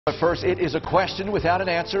But first, it is a question without an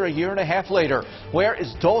answer a year and a half later. Where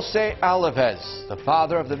is Dulce Alavez? The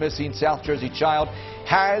father of the missing South Jersey child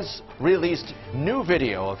has released new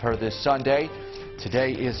video of her this Sunday.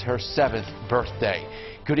 Today is her 7th birthday.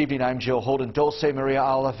 Good evening, I'm Joe Holden. Dulce Maria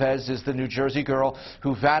Alavez is the New Jersey girl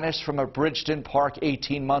who vanished from a Bridgeton Park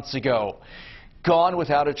 18 months ago. Gone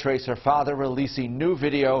without a trace, her father releasing new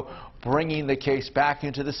video bringing the case back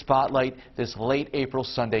into the spotlight this late April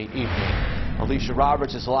Sunday evening. Alicia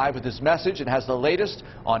Roberts is live with this message and has the latest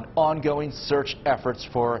on ongoing search efforts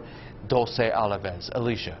for Dulce Alavez.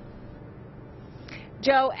 Alicia.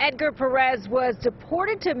 Joe, Edgar Perez was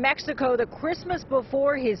deported to Mexico the Christmas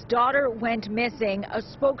before his daughter went missing. A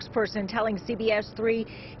spokesperson telling CBS 3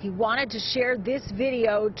 he wanted to share this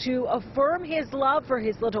video to affirm his love for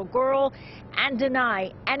his little girl and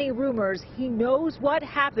deny any rumors he knows what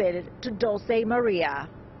happened to Dulce Maria.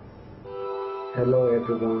 Hello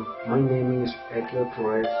everyone, my name is Edgar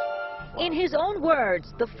Perez. In his own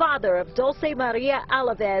words, the father of Dulce Maria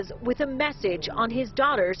Alavez with a message on his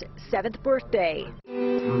daughter's 7th birthday.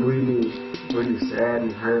 I'm really sad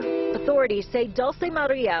and hurt. Authorities say Dulce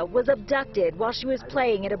Maria was abducted while she was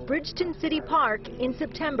playing at a Bridgeton City park in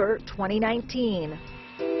September 2019.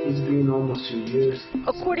 It's been almost 2 years.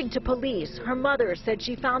 According to police, her mother said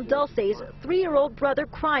she found Dulce's 3-year-old brother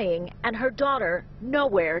crying and her daughter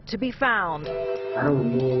nowhere to be found. I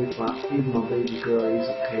don't know if my baby girl is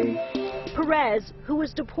okay. Perez, who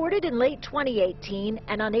was deported in late 2018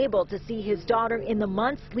 and unable to see his daughter in the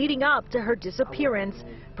months leading up to her disappearance,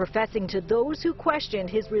 professing to those who questioned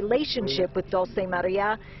his relationship with Dulce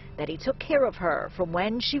Maria that he took care of her from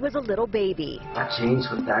when she was a little baby. I changed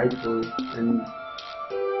her diaper and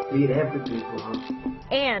did everything for her.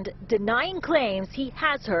 And denying claims he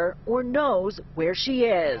has her or knows where she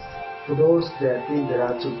is. For those that think that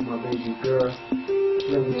I took my baby girl,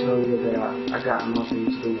 let me tell you that I got nothing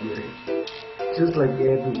to do with it. Just like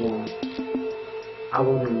everyone, I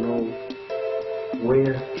want to know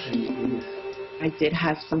where she is. I did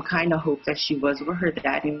have some kind of hope that she was with her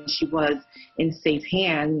dad and she was in safe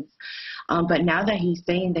hands. But now that he's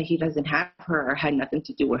saying that he doesn't have her or had nothing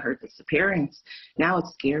to do with her disappearance, now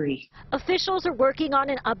it's scary. Officials are working on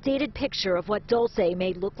an updated picture of what Dulce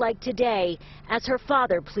may look like today as her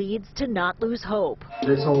father pleads to not lose hope.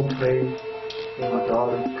 Let's all pray for my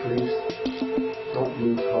daughter, please. Don't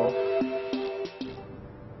lose hope.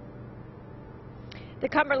 The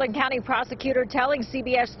Cumberland County prosecutor telling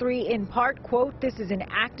CBS 3 in part, quote, "This is an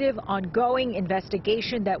active, ongoing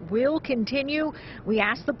investigation that will continue. We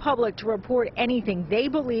ask the public to report anything they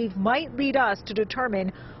believe might lead us to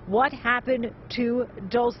determine what happened to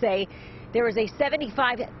Dulce." There is a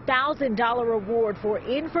 $75,000 reward for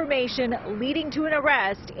information leading to an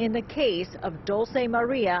arrest in the case of Dulce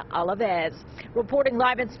Maria Alavez. Reporting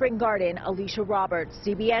live in Spring Garden, Alicia Roberts,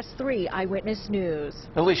 CBS 3 Eyewitness News.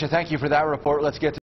 Alicia, thank you for that report. Let's get to